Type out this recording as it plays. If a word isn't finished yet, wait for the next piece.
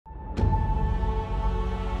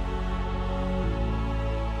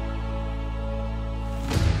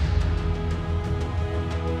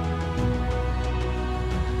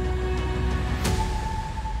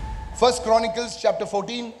First Chronicles chapter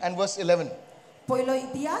 14 and verse 11. पहिलो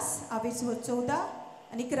इतिहास 14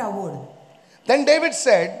 आणि 11. Then David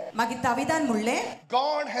said, मागीर दाविदान म्हणले,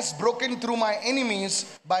 God has broken through my enemies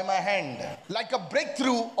by my hand, like a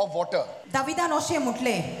breakthrough of water. दाविदान अशें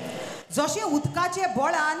म्हटले, जशें उदकाचे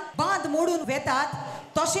बळान बांद मोडून वेतात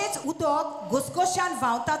तशेंच उदक घसघशान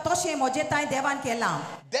व्हांवता तशें म्हजें ताय देवान केलां.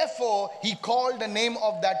 Therefore he called the name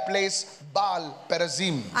of that place Baal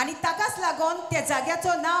Perazim. आनी ताकाच लागून त्या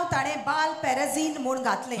जाग्याचो नांव ताणें बाल पेरझीम म्हूण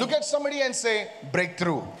घातलें. Look at somebody and say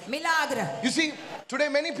breakthrough. मिलाग्र. You see, today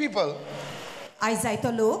many people, आयज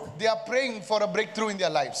जायतो लोक they are praying for a breakthrough in their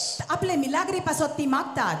lives. आपले मिलाग्री पासत ती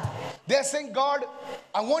मागतात. They are saying, God,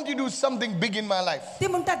 I want you to do something big in my life. ते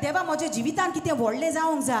म्हणटा देवा म्हज्या जिवितान कितें व्हडलें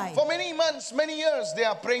जावंक जाय. For many months, many years, they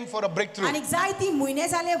are praying for a breakthrough. आनी जायती म्हयने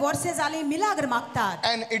जाले वर्से जाले मिलाग्र मागतात.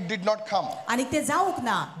 And it did not come. आनी ते जावंक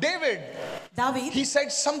ना. David, he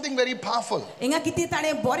said something very powerful. हिंगा कितें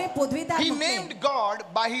ताणें बरें पदवीदार He म्हटलें. named God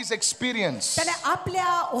by his experience. ताणें आपल्या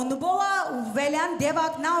अनुभवा वेल्यान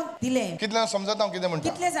देवाक नांव दिलें. कितल्यांक समजता हांव कितें म्हणटा?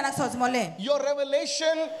 कितले जाणांक समजमलें? Your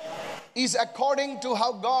revelation is according to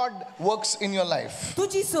how God works in your life.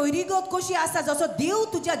 तुजी सोयरीगत कशी आसा जसो देव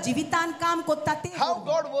तुज्या जिवितान काम करता ते. How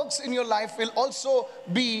God works in your life will also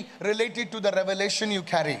be related to the revelation you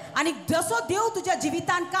carry. आनी जसो देव तुज्या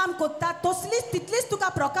जिवितान काम करता तसलीच तितलीच तुका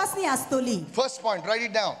प्रकाशनी आसतली. First point, write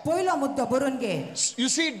it down. पयलो मुद्दो बरोवन घे. You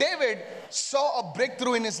see, David saw a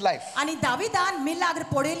breakthrough in his life. आनी दाविदान मिलाग्र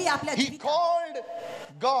पडयली आपल्या He जिवितान.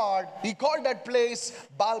 called that place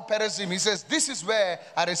Baal Perazim. He says, this is where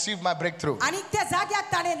I received my breakthrough. आनी त्या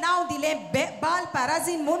जाग्याक ताणें नांव दिलें बाल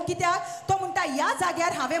पेराझीम म्हूण. कित्याक तो म्हणटा ह्या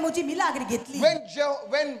जाग्यार हांवें म्हजी मिलाग्र घेतली.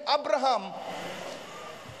 When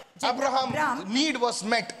Abraham's need was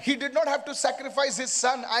met, he did not have to sacrifice his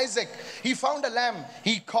son Isaac. He found a lamb.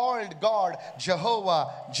 He called God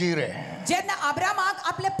Jehovah Jireh. जेन्ना अब्रामाक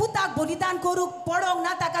आपले पुताक बलिदान करूंक पडोंक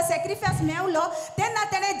ना ताका सॅक्रिफायस मेवलो तेन्ना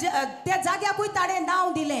ताणें त्या जाग्याकूय ताणें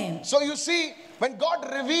नांव दिलें. So you see, when God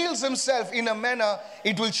reveals himself in a manner,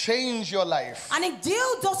 it will change your life. आनी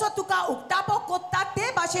देव जसो तुका उक्तापो कोत्ता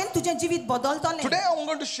ते भाशेन तुजें जिवीत बदलतलें. Today I'm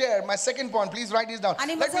going to share my second point. Please write this down.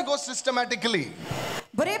 And Let me go systematically.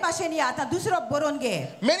 बरे भाशेन या आतां दुसरो बरोवन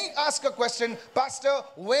घे. Many ask a question, Pastor,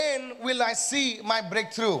 when will I see my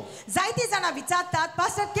breakthrough? जायती जाणां विचारतात,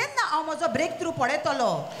 पास्टर केन्ना हांव म्हजो ब्रेक थ्रू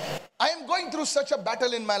पळयतलो? I am going through such a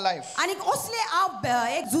battle in my life. आनी असले हांव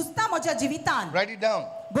एक झुजता म्हज्या जिवितान. Write it down.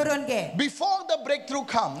 बरोवन घे. Before the breakthrough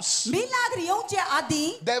comes, मिलाग्र येवचे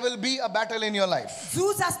आदीं there will be a battle in your life.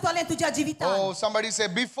 झूज आसतलें तुज्या जिवितान. Oh, somebody say,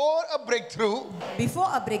 before a breakthrough, Before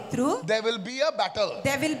a breakthrough, there will be a battle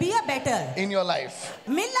there will be a battle. in your life.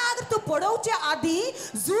 मिलाग्र तू पडोवचे आदीं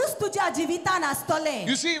झूज तुज्या जिवितान आसतलें.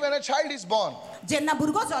 You see, when a child is born, जेन्ना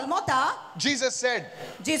भुरगो जल्मता, Jesus said,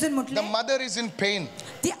 जेजून the म्हटलें mother is in pain.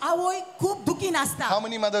 ती आवय खूब दुखीन आसता. How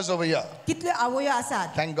many mothers over here? कितल्यो आवयो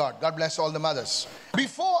आसात? Thank God. God bless all the mothers.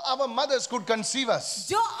 Before our mothers could conceive us,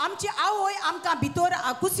 जो आमची आवय आमकां भितर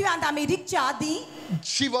कुसव्यांत आमी रिगच्या आदीं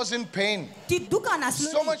she was in pain. ती दुकान So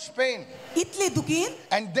आसली. much pain. Italy दुखीन.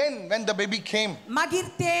 And then when the baby came, मागीर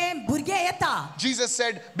ते भुरगें येता. Jesus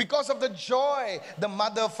said, because of the joy, the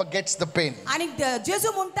mother forgets the pain. आनी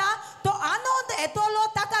जेजू म्हणटा तो आनंद येतलो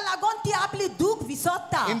ताका लागून ती आपली दूख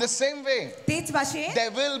विसरता. In the same way, तेच भाशेन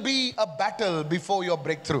there will be a battle before your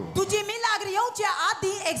breakthrough. तुजी मिलाग्र येवचे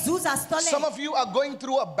आदीं एक झूज आसतलें. Some of you are going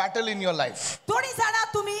through a battle in your life. थोडी जाणां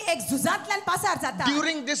तुमी एक झुजांतल्यान पासार जाता.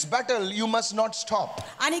 During this battle, you must not stop.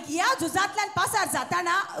 आनी ह्या झुजांतल्यान पासार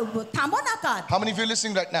जाताना थांबो नाकात. How many of you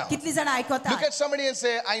listening right now? कितली जाणां Look आयकतात? at somebody and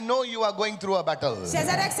say, I know you are going through a battle.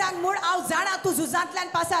 शेजाऱ्याक सांग म्हूण हांव जाणा तूं झुजांतल्यान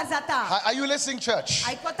पासार जाता. Are you listening, church?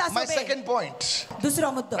 आयकता My सगळे. second point.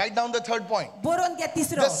 दुसरो मुद्दो. Write down the third point. बरोवन घे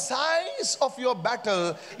तिसरो. The size of your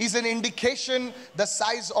battle is an indication the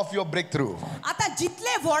size of your breakthrough. आतां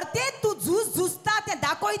जितले व्हडते तूं झूज झुजता ते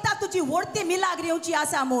दाखयता तुजी व्हडती मिलाग्र येवची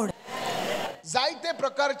आसा म्हूण. जायते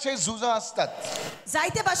प्रकारचे झुजा असतात.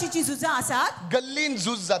 जायते भाशेची झुजां आसात. गल्लीन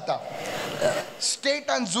झूज जाता,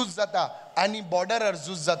 स्टेटान झूज जाता आणि बॉर्डरार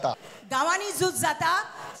झूज जाता. गांवांनी झूज जाता,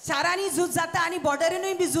 शारांनी झूज जाता आणि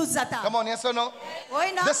बॉर्डरीनूय बी झूज जाता. Come on, yes or no?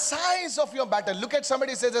 होय ना? The size of your battle. Look at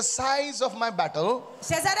somebody, say the size of my battle.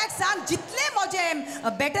 शेजाऱ्याक सांग जितले म्हजे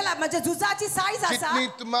बॅटल म्हजे झुजाची सायज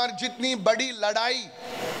आसा. जितनी बड़ी लड़ाई,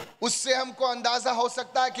 उससे हमको अंदाजा हो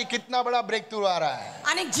सकता है कि कितना बड़ा ब्रेक थ्रू आ रहा है.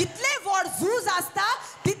 आणि जितले व्हड झूज आसता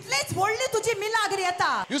तितलेच व्हडली तुजी मिलाग्र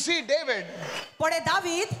येता. You see, David, पुढे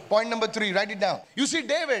दावीद. point number 3, write it down. You see,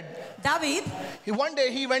 David, one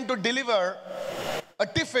day he went to deliver a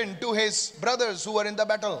tiffin to his brothers who were in the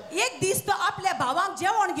battle. एक दीस तो आपल्या भावांक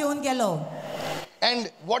जेवण घेऊन गेलो.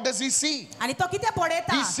 And what does he see? आणि तो किती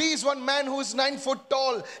पळयता He sees one man who is 9 foot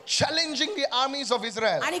tall challenging the armies of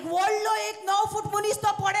Israel. आणि व्हडलो एक 9 फूट मनीस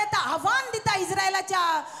तो पळयता आव्हान दिता इस्रायलाच्या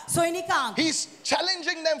सैनिकांक He's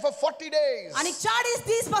challenging them for 40 days. आणि 40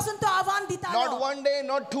 दीस पासून तो आव्हान दिता Not 1 day,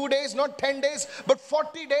 not 2 days, not 10 days, but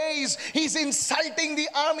 40 days. He's insulting the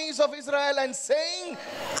armies of Israel and saying,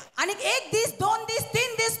 आणि एक दीस 2 दीस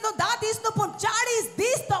 3 दीस नो 10 दीस नो पण 40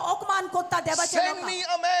 दीस तो अपमान कोत्ता देवाच्या send me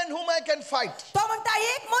a man whom I can fight. तो म्हणता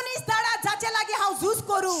एक मनीस धाडा जाचे लागी हांव झूज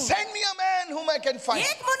करू Send me a man whom I can fight.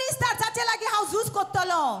 एक मनीस धाड जाचे लागी हांव झूज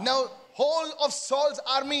कोत्तलो Now, whole of Saul's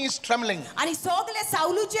army is trembling. आणि सगळे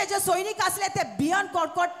साऊलचे जे सैनिक असले ते भियन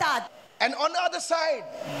कोडकोडतात And on the other side,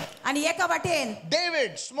 आणि एका वाटेन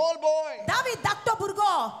David, small boy, दावीद धाकटो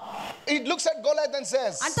भुरगो he looks at Goliath and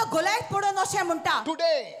says, आणि तो गोलायत पडून अशें म्हणटा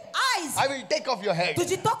today आयज I will take off your head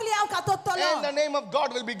तुझी तोकली हांव कातोत्तलो and the name of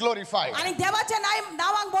God will be glorified. आणि देवाच्या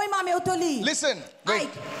नावांक महिमा मेवतली Listen,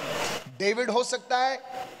 wait. डेविड हो सकता है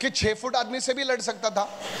कि 6 फुट आदमी से भी लड़ सकता था,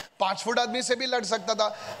 5 फुट आदमी से भी लड़ सकता था,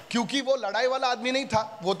 क्योंकि वो लड़ाई वाला आदमी नहीं था,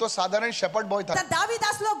 वो तो साधारण शेपर्ड बॉय था. तर दावीद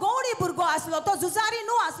असलो गौडी भुरगो असलो तो जुजारी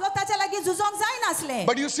न्हू असलो ताच्या लागी झुजोंक जायनासले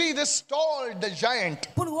But you see this tall, the giant.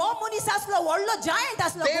 पूण हो मनीस असलो व्हडलो जायंट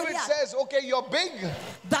असलो David says, okay, you're big.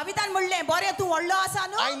 दावीदान म्हणले बरे तू व्हडलो आसा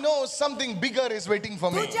न्हू I know something bigger is waiting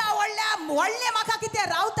for me. तुझ्या व्हडले म्हाका कितें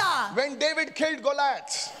रावता When David killed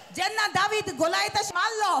Goliath, जेन्ना दावीद गोलायत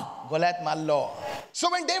मारलो Goliath mallo. So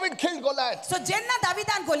when David killed Goliath, so जेन्ना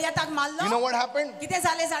दावीदान गोलियाताक मारलो you know what happened? कितें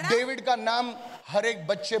जालें जाणा डेविड का नाम हर एक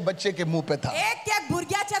बच्चे के मुंह पे था. एक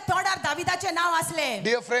भुरग्याच्या तोंडार दावीदाचे नाव असले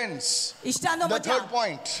Dear friends, इष्टानो the म्हज्या third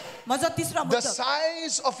point, म्हजो तिसरो the मुद्दो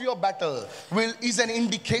size of your battle is an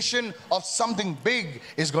indication of something big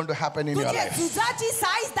is going to happen in your तुझे life. झुजाची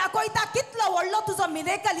साइज दाखयता कितलो व्हडलो तुजो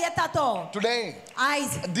मिरेकल येता तो Today,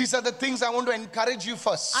 आयज these are the things I want to encourage you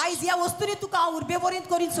first. आयज ह्या वस्तुनी तुका हांव उर्बेवरीत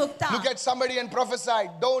करीन सोदता Look at somebody and prophesy.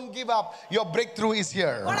 Don't give up. Your breakthrough is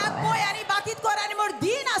here. कोणाक पळय आनी बाकीत कर आनी म्हण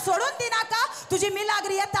दिना सोडून दिनाका तुजी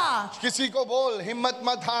मिलाग्री येता किसी को बोल हिम्मत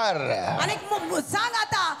मत हार. आणि सांग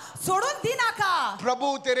आता सोडून दिनाका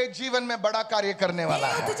प्रभु तेरे जीवन में बड़ा कार्य करने वाला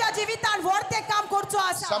देव है. तुझ्या जिवितान व्हडते काम करचो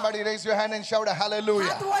आसा Somebody raise your hand and shout a hallelujah.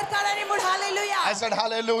 हात वयर काड आनी म्हण hallelujah I said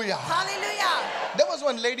hallelujah. Hallelujah There was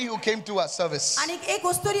one lady who came to our service. आणि एक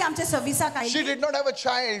वस्तुरी आमच्या सव्वीसाक She oily did not have a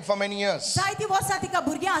child for many years. जायती वर्सां तिका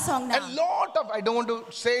भुरगीं आसोंक ना A lot of, I don't want to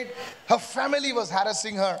say it, her family was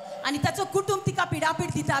harassing her. आणि ताचो कुटुंब तिका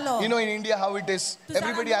पिडापीड दितालो You know in India how it is.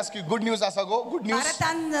 Everybody asks you, good news asa go, good news.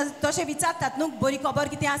 भारतान तशें विचारतात न्हू बरी खबर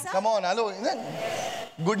कितें आसा Come on, hello.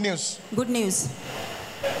 Good news. Good news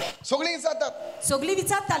सगळी विचारतात. सगळी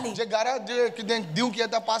विचारताली जे घरात जे कितें दिवंक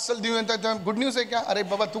येता पार्सल दिवं येता गुड न्यूज आहे क्या? अरे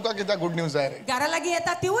बाबा तुका कित्याक गुड न्यूज आहे रे? घरा लागीं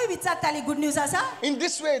येता तिवूय विचारताली गुड न्यूज आसा In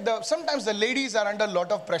this way, sometimes the ladies are under a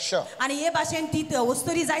lot of pressure. आणि हे भाशेन ती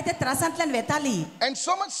वस्तुरी जायते त्रासांतल्यान वेताली And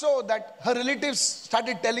so much so that her relatives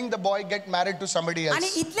started telling the boy get married to somebody आणि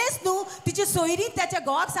else. इतलेच न्हू तिची सोयरी त्याच्या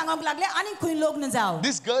घोवाक सांगूंक लागले आणि खंय लग्न जाव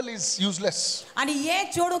This girl is useless. आणि हे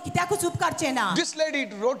चेडू कित्याकूच उपकारचे ना This lady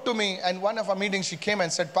wrote to me and one of our meetings she came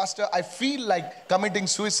and said, Pastor, I feel like committing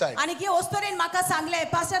suicide. आणि की वस्तुरेन म्हाका सांगले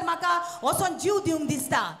पास्टर म्हाका वचोन जीव दिवंक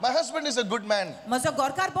दिसता My husband is a good man. म्हजो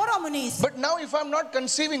घरकार बरो मनीस But now if I'm not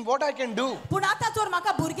conceiving, what I can do? पूण आतां जर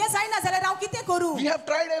म्हाका भुरगें जायना जाल्यार हांव कितें करूं We have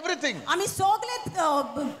tried everything. आमी सगळे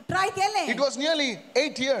ट्राय केले It was nearly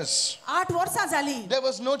 8 years. 8 वर्सां जाली There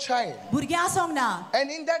was no child. भुरगें आसोंक ना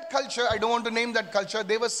And in that culture, I don't want to name that culture,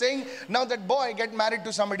 they were saying, now that boy get married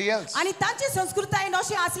to somebody else. आणि तांची संस्कृतायेन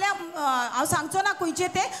अशी आसल्या हांव सांगचो ना खंयचे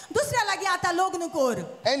ते दुसऱ्या लागीं आतां लग्न कर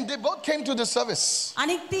And they both came to the service.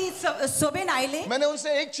 आणि ती सभेन आयले मैंने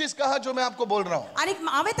उनसे एक चीज कहा जो मैं आपको बोल रहा हूँ. आणि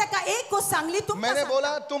हांवें ताका एक गोष्ट सांगली मैंने तुमकां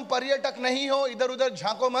बोला तुम पर्यटक नहीं हो, इधर उधर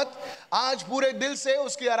झांको मत, आज पूरे दिल से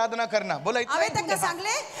उसकी आराधना करना. बोला इतना हांवें ही ताका बोला.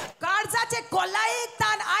 सांगले काळजाचे कोलायेक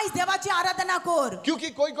तान आयज देवाची आराधना कर क्योंकि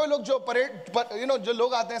कोई कोई लोग जो जो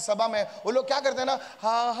लोग आते हैं सभा में, वो लोग क्या करते हैं ना,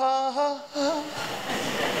 हा हा हा हा.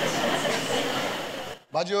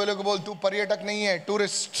 बाजू वाले को बोल तू पर्यटक नहीं है,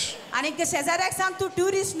 टूरिस्ट. आणि शेजाऱ्याक सांग तू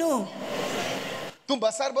टुरिस्ट न्हू तू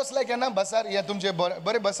बसार बसलाय क्या ना, बसार या तुमचे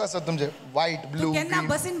बरे बस असतात तुमचे व्हाईट ब्लू केन्ना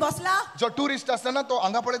बसीन बसला जो टुरिस्ट असता ना तो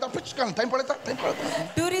अंगा पडता पिचकन थंय पडता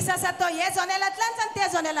टुरिस्ट आसा तो हे जोनेलांतल्यान आणि त्या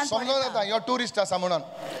जोनेलांत समजून येता यो टुरिस्ट असा म्हणून.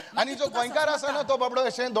 आणि जो गोंयकार असा ना तो बाबडो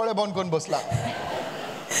अशें दोळे बंद करून बसला.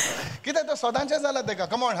 कित्याक तो सदांचे जाला तेका.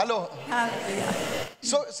 Come on hello.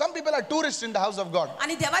 So some people are tourists in the house of God.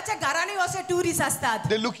 आणि देवाच्या घरांनी असे टुरिस्ट असतात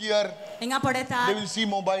They look here, हिंगा they पडयतात will see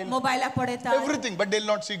mobile, मोबायलाक पडयतात everything, but they'll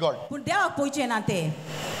not see God. पूण देवाक पळयचे ना ते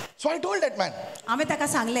So I told that man, आम्ही ताका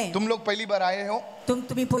सांगले तुम लोग पहली बार आए हो,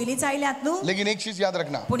 तुम्ही पहिलीच आयल्यात न्हू, लेकिन एक चीज याद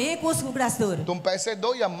रखना, पण एक वस्त उगडास दवर, तुम पैसे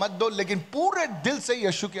दो या मत दो, लेकिन पूरे दिल से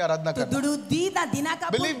यीशु की आराधना तू करना. दुडू दी ना दिनाका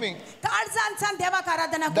Believe me. काळजांसान देवाक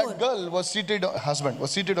आराधना That कर. girl was seated, husband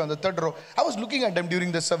was seated on the third row. I was looking at them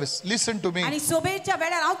during the service. Listen to me. आणि सोबेच्या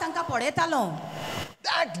वेळार हांव तांकां पळयतालो.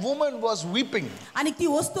 That woman was weeping. आणि ती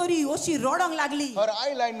वस्तोरी अशी रडोंक लागली. Her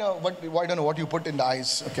eyeliner, I don't know what you put in the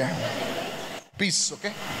eyes, okay? Peace,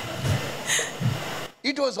 okay?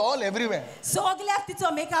 It was all everywhere. सगल्याक तिचो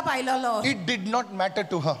makeup आयलोलो. It did not matter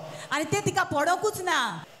to her. आणि ते तिका पडोकूच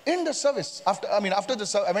ना. In the service, after the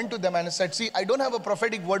service, I went to them and I said, see, I don't have a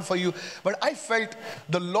prophetic word for you, but I felt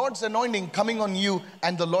the Lord's anointing coming on you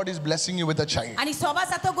and the Lord is blessing you with a child. आणि सोबा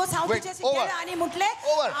जातो गोस हांव तुजेशी गेलो आणि म्हटले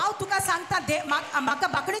हांव तुका सांगता म्हाका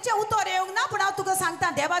बाकडेचे उतर येवंक ना, पण हांव तुका सांगता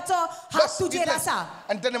देवाचो हात तुजेर आसा.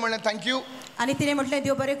 आणि त्याने म्हणले थँक यू. आणि तिने म्हटले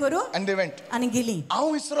देव बरें करू. And they went. आणि गेली. हांव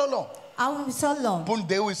विसरलो. हांव विसरलो. पण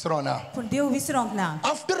देव विसरोना. पण देव विसरोंक ना.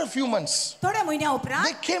 After a few months, थोड्या महिन्या उपरांत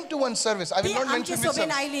they came to one service. I will not mention which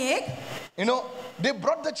service. Oily एक. You know, they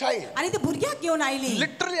brought the child. आणि ते भुरग्याक घेऊन oily.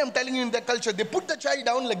 Literally, I'm telling you, in their culture, they put the child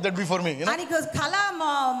down like that before me. You know? आणि खाला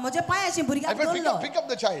म्हज्या पायाशी भुरग्याक I दवरलो. said, pick up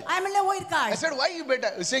the child. हांवें म्हणलें वयर काड. I said, why you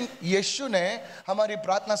बेटा? Saying, यीशु ने हमारी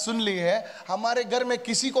प्रार्थना सुन ली है. हमारे घर में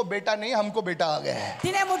किसी को बेटा नहीं, हमको बेटा आ गया है.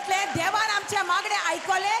 तिने म्हटले देवान आमच्या मागणे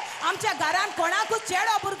ऐकले, आमच्या घरान कोणाकूच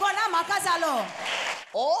चेडो भुरगो ना, म्हाका जालो.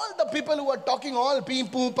 All the people who were talking, all pim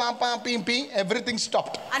pum pam pam pim pim, everything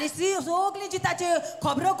stopped. आणि सगळी जी ताचे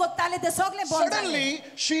खबरो कोत्ताले ते सगळे बंद जाले. Suddenly,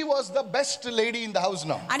 she was the best lady in the house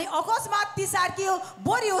now. आणि अकस्मात ती सारकी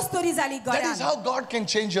बरी वस्तोरी जाली घरान. That is how God can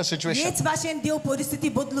change your situation. हेच भाशेन देव परिस्थिती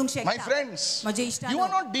बदलूंक शकता. My friends, म्हजे इश्टानो, you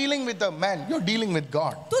are not dealing with a man, you're dealing with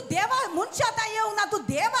God. तू देवा मनशात येवंक ना, तू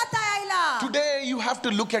देवात आयला. Today, you have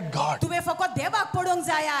to look at God. तुवें फकत देवाक पळोवंक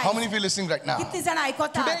जाय. How many of you listening right now? कितली जाण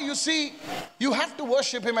आयकतात. Today, you see, you have to worship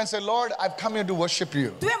Him and say, Lord, I've come here to worship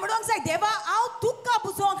you. तुवें म्हणूंक जाय देवा हांव तुका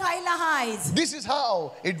पुजोवंक आयला आयज. This is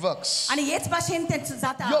how it works. आणि हेच भाशेन तें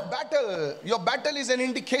जाता. Your battle is an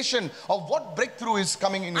indication of what breakthrough is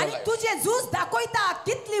coming in your आणि life. तुझे झूज दाखयता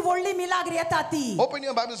कितली व्हडली मिलाग्र येता ती. Open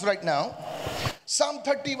your Bibles right now. Psalm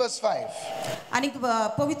 30 verse 5. आणि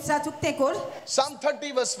पवित्र चुकते core. Psalm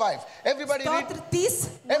 30 verse 5. Everybody read. स्तोत्र 30.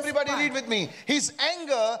 Everybody read with me. His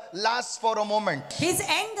anger lasts for a moment. His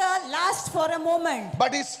anger lasts for a moment.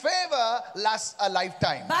 But his favor lasts a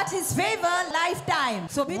lifetime. But his favor lifetime.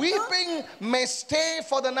 So Weeping may stay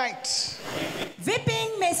for the night.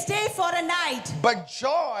 Weeping may stay for a night. But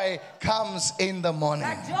joy comes in the morning.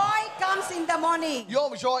 But joy comes in the morning.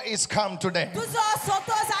 Your joy is come today. तुझो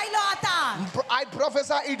सोतोस आयलो आता. I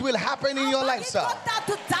prophesy it will happen in your life, sir.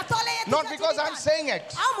 Not because I'm saying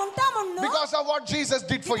it. Because of what Jesus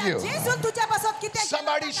did for you.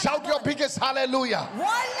 Somebody shout your biggest hallelujah.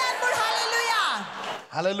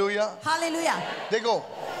 Hallelujah. Hallelujah. देखो,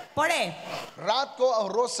 पढ़े. रात को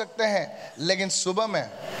आप row सकते हैं, लेकिन सुबह में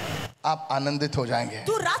आप आनंदित हो जाएंगे.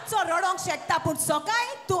 तू रातचो रडोंक शकता, पण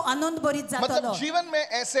सकाळी तू आनंद भरीत जातलो. मतलब जीवन में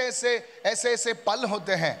ऐसे पल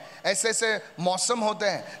होते हैं, ऐसे मौसम होते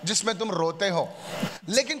हैं जिसमें तुम रोते हो,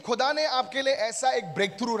 लेकिन खुदा ने आपके लिए ऐसा एक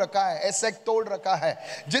ब्रेक थ्रू रखा है, ऐसा एक तोड़ रखा है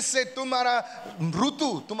जिससे तुम्हारा ऋतु,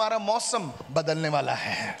 तुम्हारा मौसम बदलने वाला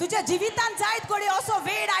है. तुझ्या जीवितान जायत कोणी असो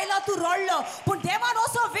वेळ आयलो तू रडलो, पण देवान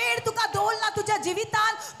असो वेळ तुका दवरला तुझ्या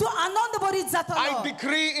जीवितान तू आनंद भरीत जातलो. I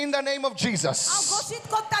decree in the name of Jesus. हांव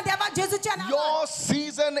घोषित करता देवा जेजूच्या नावान. Your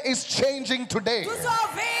season is changing today. तुझो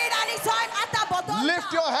वेळ आणि समय आता बदलता.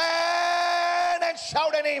 Lift your hand and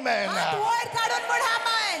shout an amen. हात वर काढून म्हण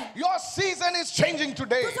आमेन. Your season is changing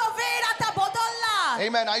today. तुझो वेळ आता बदलला.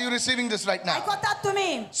 Amen. Are you receiving this right now? ऐकतात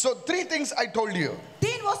तुम्ही. So 3 things I told you.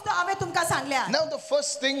 3 वस्तू हांवें तुमकां सांगल्या. Now the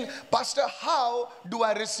first thing, Pastor, how do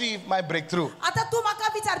I receive my breakthrough? आता तू म्हाका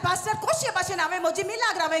विचार पास्टर कशे भाशेन हांवें म्हजी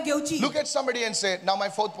मिलाग्र हांवें घेवची. Look at somebody and say, now my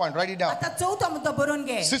 4th point, write it down. आता चौथो मुद्दो बरोवन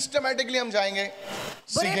घे. Systematically हम जाएंगे.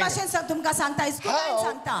 बरे भाशेन तुमकां सांगता, इस्कुलान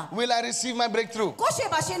सांगता. How will I receive my breakthrough? कशे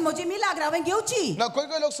भाशेन म्हजी मिलाग्र हांवें घेवची. ना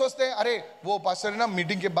कोई लोग सोचते हैं, अरे वो पास्टर ना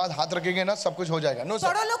मीटिंग के बाद हाथ रखेंगे ना सब कुछ हो जाएगा. No sir.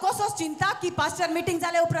 थोडे लोक असोच चिंता की पास्टर मीटिंग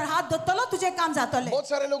जाले उपरांत हात धरतलो तुझे काम जातले. बहुत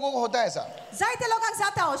सारे लोगों को होता है ऐसा. जायते लोकांक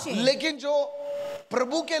जाता अशें. लेकिन जो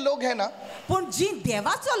प्रभु के लोग हैं ना, पूण जी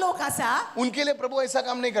देवाचो लोक आसा उनके लिए प्रभु ऐसा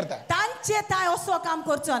काम नहीं करता. तांचे ताय असो काम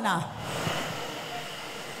करचो ना.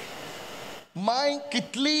 मैं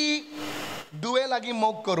कितली दुवे लागी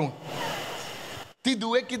मोग करूं, ती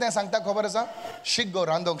दुवे कितें सांगता खबर आसा? शिक गो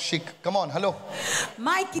रांदोक शिक. Come on, hello.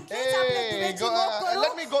 माय कितलेच आपले तुवेची मोग करू.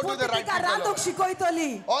 Let me go to the right people. रांदोक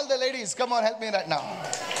शिकयतली. All the ladies, come on, help me right now.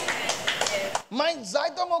 मैं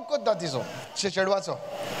जायतो मोग करता तिचो चेडवाचो.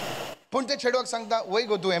 पूण ते चेडवाक सांगता वय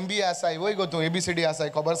गो तूं MBA आसाय, वय गो तूं ABCD आसाय,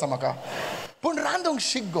 खबर आसा म्हाका, पूण रांदूंक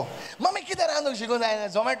शिक गो. मम्मी कितें रांदूंक शिकूंक जाय,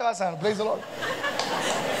 झोमॅटो आसा. Praise the Lord.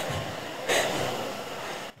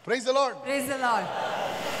 Praise the Lord. Praise the Lord.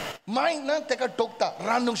 माय ना तेका टोकता,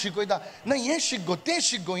 रांदूंक शिकयता, ना हें शिक गो, तें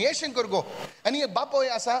शिक गो, हें शिक कर गो. आनी बापूय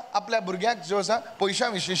आसा आपल्या भुरग्याक जो आसा पयशां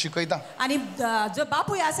विशीं शिकयता. आणि जो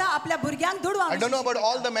बापूय आसा आपल्या भुरग्यांक दुडवा. I don't know about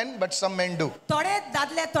all the men, but some men do. थोडे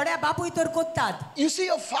दादले थोड्या बापूय तर कोत्तात. You see,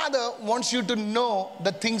 your father wants you to know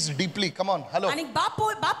the things deeply. Come on, hello. आणि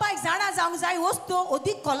बापाक जाणा जावंक जाय वस्तू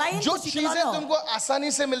अधिक खोलायेन जो चीजें तुमको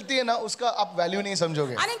आसानी से मिलती है ना, उसका आप वैल्यू नहीं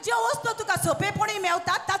समझोगे. आणि ज्यो वस्तू तुका सोपेपणी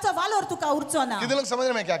मेवतात ताचो वालोर तुका उरचो ना. कितने लोग समझ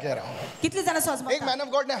रहे मैं क्या कह रहा हूँ? कितले जण समजतात? एक मैन ऑफ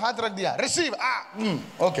गॉड ने हाथ रख दिया, रिसीव.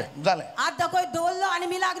 ओके, झाले. हात दाखोय दवरलो आणि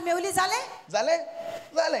मिलाग मेवली जाले. झाले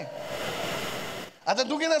झाले. आता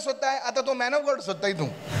तू कितें सोदताय? आता तो मॅन ऑफ गॉड सोदताय तू.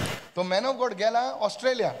 तो मॅन ऑफ गॉड गेला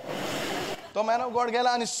ऑस्ट्रेलिया. तो मॅन ऑफ गॉड गेला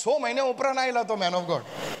आणि 6 महिने उपरांत आयला तो मॅन ऑफ गॉड.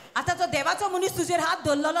 आता तो देवाचो मनीस तुजेर हात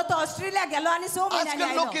धरलेलो तो ऑस्ट्रेलिया गेलो आणि 6 महिन्यांनी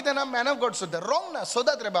आजकाल लोक कितें ना मॅन ऑफ गॉड सोदतात. रॉंग ना,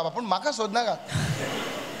 सोदात रे बाबा, पूण म्हाका सोदनाका.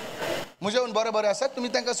 म्हजेवन बरे बरे आसात, तुमी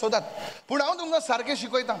तांकां सोदात. पूण हांव तुमकां सारकें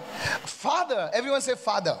शिकयता. फादर, एवरीवन से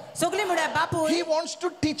फादर. सगळी म्हळ्यार बापूय. He wants to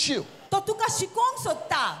teach you. तो तुका शिकोवंक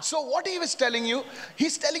सोदता. So what he is telling you,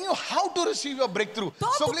 he's telling you how to receive your breakthrough.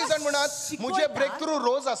 सगळी जाण म्हणत मुझे breakthrough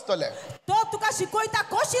रोज आसतले. तो तुका शिकोयता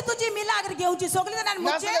कशी तुजी मिलाग्र घेवची. सगळी जाणां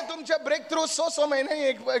मुझे नाजाल्यार तुमचे breakthrough 6 महिने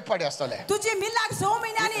एक फाटी आसतले. तुजी मिलाग 6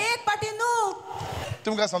 महिन्यांनी एक पाटी न्हू.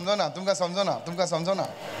 तुमकां समजना.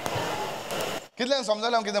 कितल्यान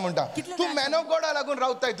समजलें हांव कितें म्हणटा? तूं मॅन ऑफ गॉडा लागून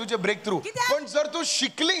रावताय तुजे ब्रेक थ्रू. पण जर तूं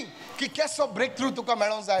शिकली की केसो ब्रेक थ्रू तुका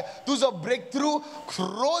मेळोंक जाय, तुजो ब्रेक थ्रू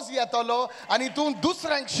रोज येतलो आनी तूं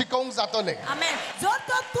दुसऱ्यांक शिकोवंक जातलें. आमेन. जर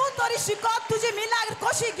तूं तरी शिकत तुजी मिलाग्र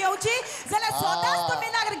कशी घेवची जाल्यार स्वताच तूं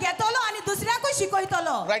मिलाग्र घेतलो आनी दुसऱ्यांकूय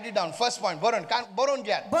शिकयतलो. Right it down. First point बरोवन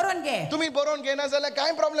घे. तुम्ही बरोवन घेना जाल्यार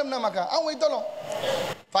कांय प्रॉब्लेम ना म्हाका. हांव वयतलो.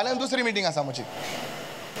 फाल्यां दुसरी मिटींग आसा म्हजी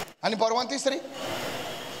आनी परवां तिसरी.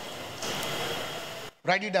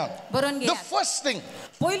 Write it down. The first thing.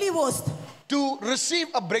 पहिली वस्त. To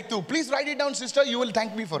receive a breakthrough. Please write it down, sister. You will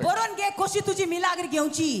thank me for it. बरोवन घे कशी तुजी मिलाग्र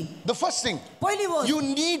घेवची. The first thing. पहिली वस्त. You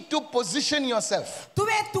need to position yourself.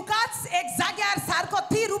 तुवें तुकाच एक जाग्यार सारको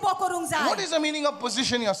थीर उबो करूंक जाय. What is the meaning of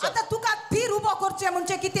position yourself? आता तुका थीर उबो करचे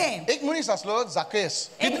म्हणजे कितें? एक मनीस आसलो जाकेस.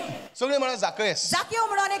 सगळे म्हणा जाकेस. जाकेओ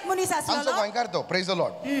म्हणून एक मनीस आसलो. आमचो गोंयकार तो. Praise the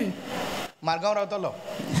Lord. मारगांव रावतलो.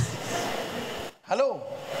 हॅलो.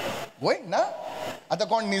 वय ना? आता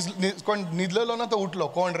कोण न्हिदलेलो ना तो उठलो.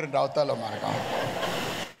 कोण रावतालो मारगांव.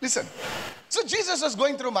 लिसन. So Jesus was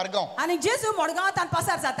going through Margaon. आणि जेजू मडगांवांतल्यान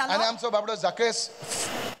पासार जातालो. आणि आमचो बाबडो जाकेस,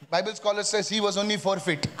 Bible scholars says he was only 4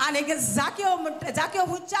 feet. आणि जाकेओ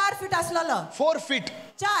 4 फीट आसलोलो. 4 feet.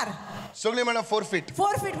 4. सगळी म्हणा 4 feet.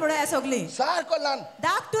 4 फीट म्हळ्यार सगळी. सारको ल्हान.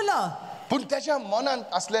 धाकटुलो. पूण त्याच्या मनान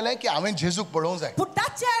असलेलें की हांवें जेजूक पळोवंक जाय. पूण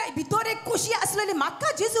ताच्या भितर एक खोशी आसलेली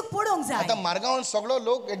म्हाका जेजूक पळोवंक जाय. आता मारगांवान सगळो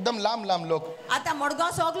लोक एकदम लांब लोक. आता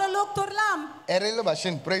मडगांव सगळो लोक तर लांब. एरेला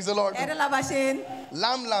भाशेन. Praise the Lord. एरेला भाशेन.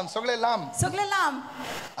 लांब सगळे लांब.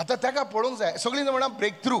 आता ताका पळोवंक जाय. सगळीं म्हणा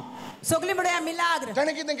ब्रेक थ्रू. सगळी म्हणया मिलाग्र.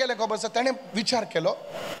 ताणें कितें केलें खबर आसा? ताणें विचार केलो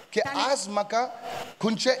की आज म्हाका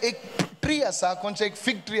खंयचे एक ट्री आसा, खंयचे एक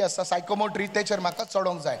फिग ट्री आसा, सायकोमो ट्री, तेचेर म्हाका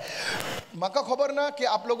चडोंक जाय. म्हाका खबर ना की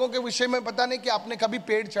आप लोगों के विषय में पता नहीं कि आपने कभी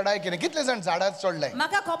पेड़ चढ़ाए की नहीं. कितले जण झाडार चढले?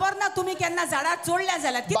 म्हाका खबर ना तुम्ही केन्ना झाडार चढल्या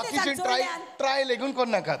जाल्यार. कितले जण चढल्या? ट्राय लेगून कोण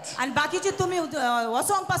नाकात. आणि बाकीचे तुम्ही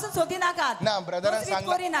वसोंक पासून सोदी नाकात. ना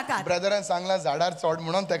ब्रदरान सांगला झाडार चढ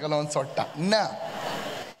म्हणून तेका लागून चडटा. ना.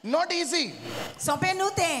 Not easy. सोंपें न्हू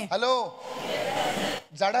तें. हॅलो.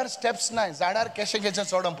 झाडार स्टेप्स नाय. झाडार केशे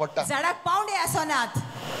चडोवंक पडटा. झाडाक पावंडे आसनात.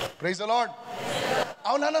 Praise the Lord.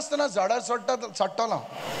 हांव ल्हान आसतना झाडार चडटालो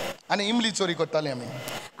आनी इमली चोरी करताली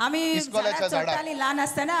आमी इस्कोलाच्या झाडार. ल्हान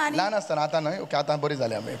आसतना आतां न्हय. ओके, आतां बरी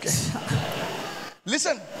जाली आमी. Okay.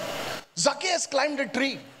 Listen. Zacchaeus climbed a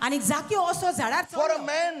tree. आणि जाकेओ असो झाडार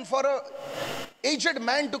चढलो. For a aged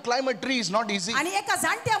man to climb a tree is not easy. आणि एका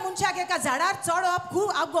जाणट्या मनशाक एका झाडार चढप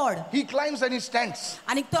खूप अवघड. He climbs and he stands.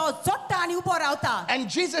 आणि तो चडटा आणि उबो रावता. And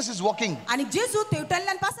Jesus is walking. आणि जेजू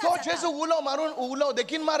तेवटेल्यान पासार तो जाता. जेजू उलो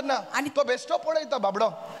देखीन मारना आणि तो बेश्टो पळयता बाबडो.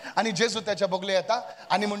 आणि जेजू त्याच्या बोगले येता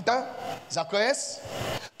आणि म्हणटा जाकेस.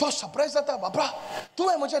 तो सरप्राईज जाता. बाबा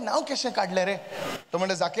तुवें म्हजें नांव कशें काडलें रे? तो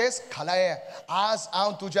म्हणटा जाकेस खाला ये. आज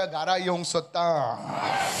हांव तुज्या घरा येवंक सोदता.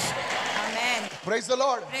 आमेन. Praise the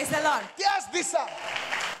Lord. Praise the Lord.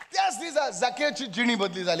 त्याच दिसा जाकेची जिणी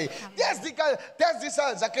बदली जाली. त्याच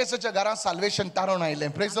दिसा जाकेसाच्या घरात साल्वेशन तारण आयलें.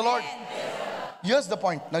 Praise the Lord. Here's the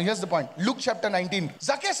point. Now here's the point. Luke chapter 19.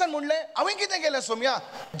 Zacchaeus म्हणले हांवें कितें केलें सोम्या?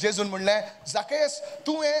 जेजून म्हणले Zacchaeus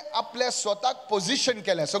तुवें आपल्या स्वताक पोझिशन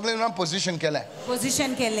केलें. सगळे म्हणून पोझिशन केलें.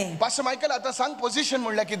 पोझिशन केलें. पास्टर मायकल आता सांग पोझिशन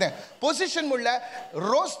म्हणल्यार कितें? पोझिशन म्हणल्यार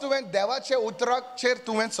रोज तुवें देवाच्या उतराचेर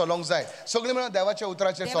तुवें चलोंक जाय. सगळे म्हणून देवाच्या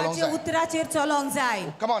उतराचेर चलोंक जाय. देवाच्या उतराचेर चलोंक जाय.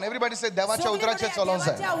 Come on, everybody say देवाच्या उतराचेर चलोंक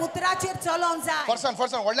जाय. देवाच्या उतराचेर चलोंक जाय.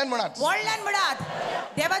 फॉरसान व्हडल्यान म्हणात. व्हडल्यान म्हणात.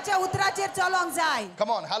 देवाच्या उतराचेर चलोंक जाय.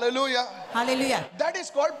 Come on, hallelujah. Hallelujah. That is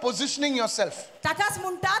called positioning yourself. ताकाच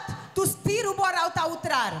म्हणटात तू स्थिर उबो रावता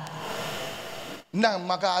उतरार. ना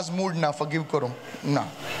म्हाका आज मूड ना फॉरगिव करूंक. ना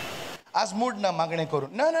आज मूड ना मागणें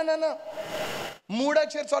करूंक. ना ना ना ना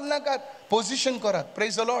मुडाचेर चलनाकात. पोझिशन करात.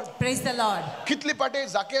 Praise the Lord. Praise the Lord. कितली पाटे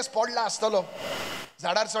जाकेस पडला आसतलो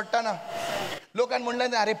झाडार चडटाना. लोकांनी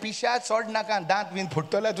म्हणलें अरे पिश्या चड नाका दांत बीन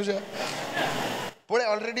फुटतले तुजे. पळय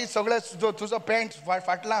ऑलरेडी सगळे तुजो पॅन्ट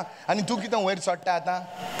फाटला आनी तूं कितें वयर चडटा आतां.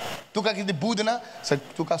 तुका कितें बूद ना.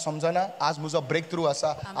 तुका समजना आज म्हजो ब्रेक थ्रू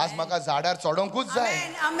आसा. आज म्हाका झाडार चडोंकूच जाय.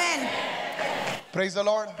 आमेन. Praise the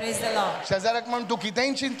Lord. Praise the Lord. शेजाऱ्याक म्हण तूं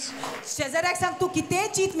कितेंय चिंत. शेजाऱ्याक सांग तू कितेंय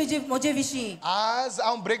चिंत म्हजे विशीं. आज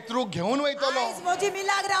हांव ब्रेक थ्रू घेवन वयतलो. आज म्हजी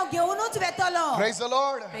मिलाग्र हांव घेवनूच वेतलो. Praise the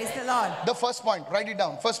Lord. Praise the Lord. The first point, write it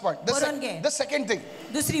down. First point. The second thing.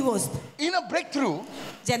 दुसरी गोष्ट. In a breakthrough,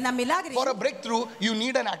 जेन्ना मिलाग्र for a breakthrough, you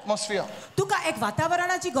need an atmosphere. तुका एक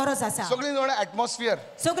वातावरणाची गरज आसा. सगळी जाणां atmosphere.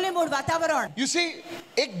 सगळे मूळ वातावरण. You see,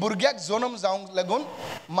 एक भुरग्याक जन्म जावंक लागून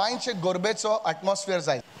मायचे गोरबेचो atmosphere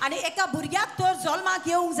जाय. आनी एका भुरग्याक तर जल्माक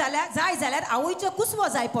येवंक जाय जाल्यार आवयचो कुसवो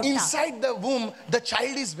जाय पडटा. Inside the womb, the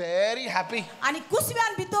child is very happy. आनी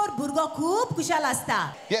कुसव्यान भितर भुरगो खूब खुशाल आसता.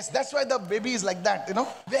 Yes, that's why the baby is like that, you know,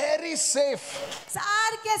 very safe.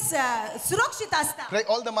 सारके सुरक्षित आसता. Right?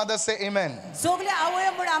 All the mothers say amen. सगळे आवय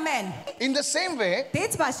म्हण आमेन. In the same way,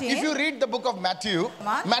 तेच भाशेन if you read the book of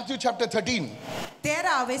Matthew chapter 13.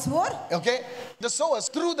 13 Okay, the sowers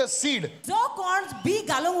threw the seed. जो कोण बी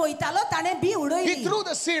घालूंक वयतालो ताणे बी उडयली. He threw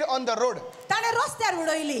the seed on the road. ताणे रस्त्यार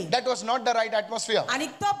उडयली. That was not the right atmosphere. आनी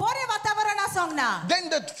तो बरे वातावरण आसोंक ना. Then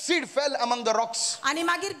the seed fell among the rocks. आनी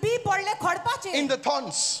मागीर बी पडले खडपाचेर. In the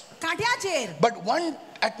thorns. कांट्याचेर. But one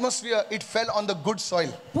atmosphere, it fell on the good soil.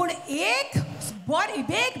 पूण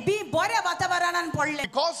एक बी बरे वातावरणान पडले.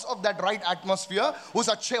 Because of that right atmosphere, उस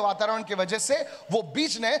अच्छे वातावरण की वजह से वो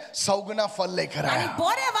बीज ने 100 फल लेकर आनी आया.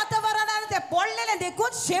 बरे वातावरणान ते पडलेले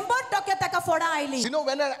देखून 100% ताका फळां oily. You know,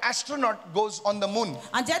 when an astronaut goes on the moon,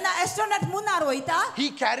 आनी जेन्ना एस्ट्रोनॉट मुनार वयता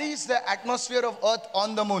he carries the atmosphere of earth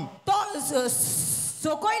on the moon. तो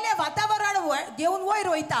सोकोयले वातावरण घेऊन वयर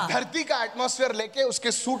वयता. धरती का एटमॉस्फेयर लेके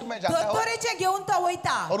उसके सूट में जाता है धर्तरेचे घेऊन तो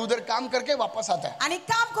वयता. और उधर काम करके वापस आता है. आणि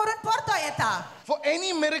काम करून परतो येता. For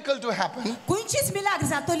any miracle to happen, खंयचीच मिलाग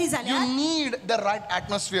जातली you जाल्यार need the right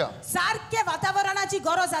atmosphere. सारके वातावरणाची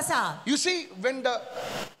गरज आसा. You see, when the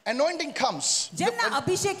anointing comes, जेन्ना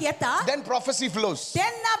अभिषेक येता then prophecy flows.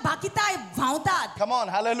 तेन्ना भाकिताय व्हांवतात. Come on,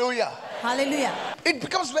 hallelujah. Hallelujah. It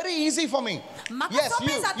becomes very easy for me. म्हाका Yes,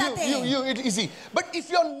 सोपे जाता ते. you, it easy. But if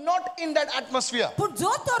you're not in that atmosphere, पूण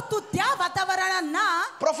जो तर तू त्या वातावरणात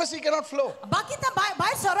ना prophecy cannot flow. बाकीता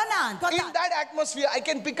भायर Sarna. In that atmosphere, I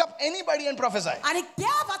can pick up anybody and prophesy. आणि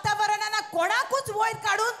त्या वातावरणात कोणाकूच वयर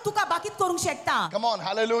काढून तुका बाकीत करूंक शकता. Come on,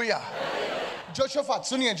 hallelujah. जोशफात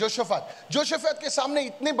सुनिए, जोशफात के सामने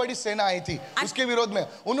इतनी बड़ी सेना आई थी उसके विरोध में.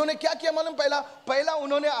 उन्होंने क्या किया मालूम? पहला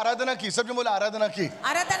उन्होंने आराधना की. सब जो बोला आराधना की.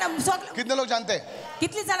 कितने लोग जानते हैं?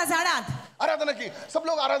 कितली जण जाणात? आराधना की. सब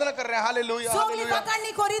लोग आराधना कर रहे हैं. हालेलुया, सगळी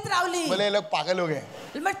पकडणी करीत रावली. बोले लोग पागल हो गए.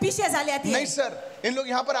 मग पिशे झाले ती. नहीं सर, इन लोग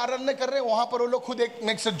यहाँ पर आराधना कर रहे हैं, वहां पर वो लोग खुद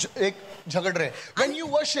एक झगड़ रहे. When you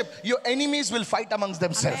worship, your enemies will fight amongst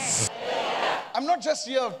themselves. I'm not just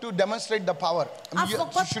here to demonstrate the power. You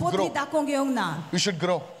should grow. You should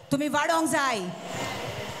grow. तुम्ही वाढोंक जाय.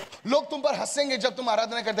 लोग तुम पर हंसेंगे जब तुम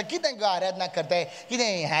आराधना करते. कितें आराधना करता है,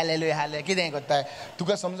 कितें हालेलुया हाले कितें करता है.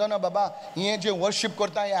 तुका समजा ना बाबा, ये जे वर्शिप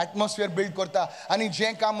करता है, एटमॉस्फियर बिल्ड करता आणि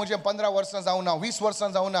जे काम मुझे 15 वर्ष जाऊ ना, 20 वर्ष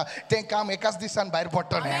जाऊ ना, ते काम एकाच दिवसान बाहेर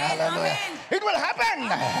पडतो ना. Hallelujah. It will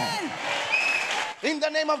happen. In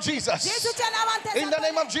the name of Jesus. In the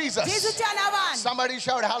name of Jesus. Somebody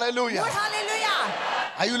shout hallelujah. Hallelujah.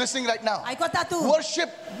 Are you listening right now?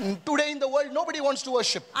 Worship today in the world, nobody wants to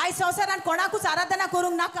worship. They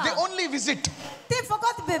only visit.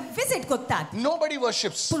 Nobody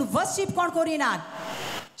worships.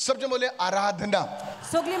 सब जन बोले आराधना.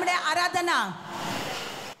 सगळी म्हणे आराधना.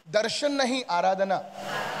 दर्शन नहीं, आराधना.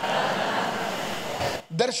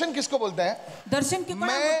 दर्शन किसको बोलते हैं? दर्शन की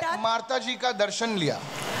मैं मार्ता जी का दर्शन लिया.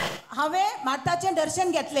 हवे मार्ताचे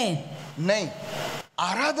दर्शन घेतले. नहीं,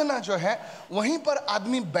 आराधना जो है वहीं पर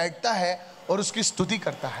आदमी बैठता है और उसकी स्तुति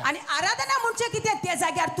करता है. आणि आराधना म्हणजे किती त्या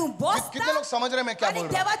जाग्यावर तू बसता. कितने लोग समझ रहे हैं मैं क्या बोल रहा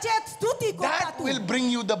हूँ? देवाची स्तुती करता That Tu. will bring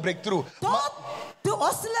you the breakthrough. तू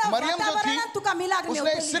असलं मरियम जो थी, वातावरण तुका मिलाग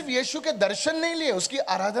उसने सिर्फ यीशु के दर्शन नहीं लिए, उसकी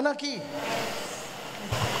आराधना की.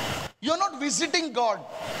 You are not visiting God.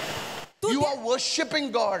 You are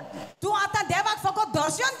worshiping God. तू आता देवाक फक्त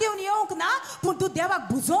दर्शन देऊन येऊक ना, पण तू देवाक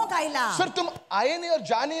बुजोंक आयला. सर तुम आए नहीं और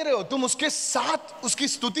जा नहीं रहे हो, तुम उसके साथ उसकी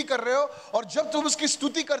स्तुति कर रहे हो, और जब तुम उसकी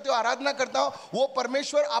स्तुति करते हो, आराधना करता हो, वो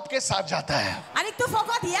परमेश्वर आपके साथ जाता है. आणि तू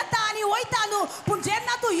फक्त येता आणि वयता न्हू, पण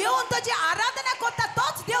जेन्ना तू येऊन तुझी आराधना करता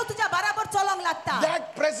तोच देव तुझ्या बरोबर चलोंक लागता.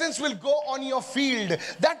 That presence will go on your field.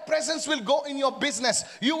 That presence will go in your business.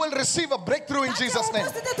 You will receive a breakthrough in Jesus' name.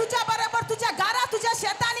 तुझ्या बरोबर तुझ्या घरा, तुझ्या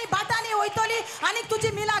शेतानी, बाटानी वयतली आणि तुझी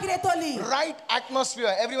मिलाग रेतली. Right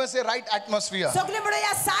atmosphere. Everyone say right atmosphere. सगळे मिळून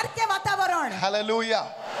या सारखे वातावरण. Hallelujah.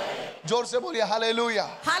 जोर से बोलिए hallelujah.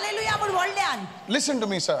 हालेलुया म्हणून वळल्यान. Listen to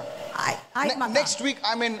me, sir. Next week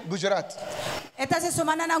I'm in Gujarat. एताचे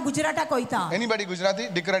सुमानाना गुजराता कोयता. Anybody Gujarati?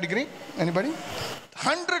 Dikra dikri? Anybody?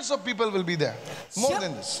 Hundreds of people will be there. More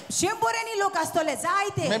than this. शंभरांनी लोक असतले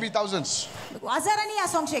जायते. Maybe thousands. हजारांनी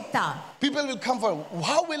आसोंक शकता. People will come for,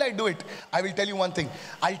 how will I do it? I will tell you one thing.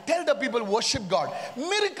 I'll tell the people, worship God.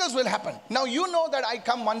 Miracles will happen. Now you know that I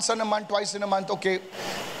come once in a month, twice in a month, okay.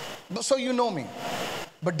 So you know me.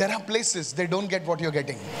 But there are places they don't get what you're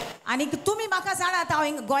getting. आणि तुम्ही माका जाणात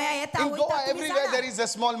हांव गोया येता. In Goa, everywhere there is a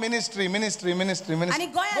small ministry. आणि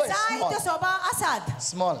गोया जायते सभा आसात.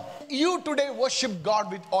 Small. You today worship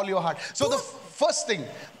God with all your heart. So the first thing,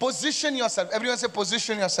 position yourself. Everyone say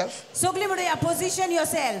position yourself. सगळी म्हणूया position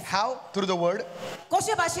yourself. How? Through the word.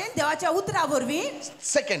 कशे भाषेन देवाच्या उतरावरवी.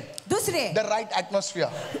 Second, दुसरे, the right atmosphere.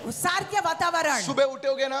 सारखे वातावरण. सुबह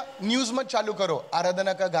उठोगे ना, न्यूज मत चालू करो,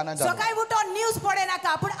 आराधना का गाना डालो. सकाळी उठून न्यूज पडे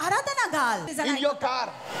नका, पण आराधना घाल. In your car.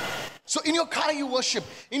 So in your car you worship,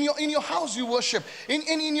 in your house you worship,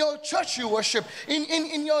 in your church you worship,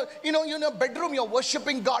 in your bedroom you're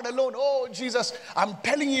worshiping God alone. Oh Jesus, I'm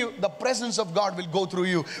telling you, the presence of God will go through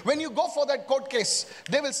you. When you go for that court case,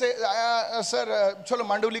 they will say, sir, chalo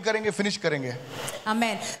mandoli karenge, finish karenge.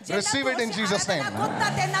 Amen. Receive it in Jesus' name.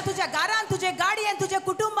 त्यांना तुझ्या घरान, तुझे गाडीन, तुझे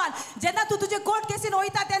कुटुंबान, जेन्ना तू तुझे court casein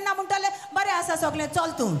वयता तेन्ना म्हणटले बरे आसा सगळे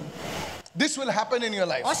चल तू. This will happen in your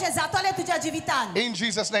life. अशें जातले तुझ्या जिवितान. In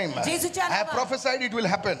Jesus' name. जेजूच्या I have नावान. prophesied it will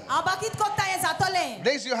happen. हांव बाकीत कोत्ता हें जातले.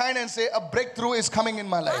 Raise your hand and say, a breakthrough is coming in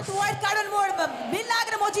my life. तू वयर काडून मोड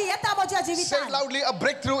मिलाग्र म्हजी येता म्हज्या Say जिवितान. loudly, a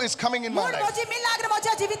breakthrough is coming in my mode life. म्हजी मिलाग्र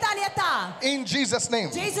म्हज्या जिवितान येता. In Jesus' name.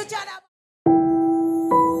 जेजूच्या नावान.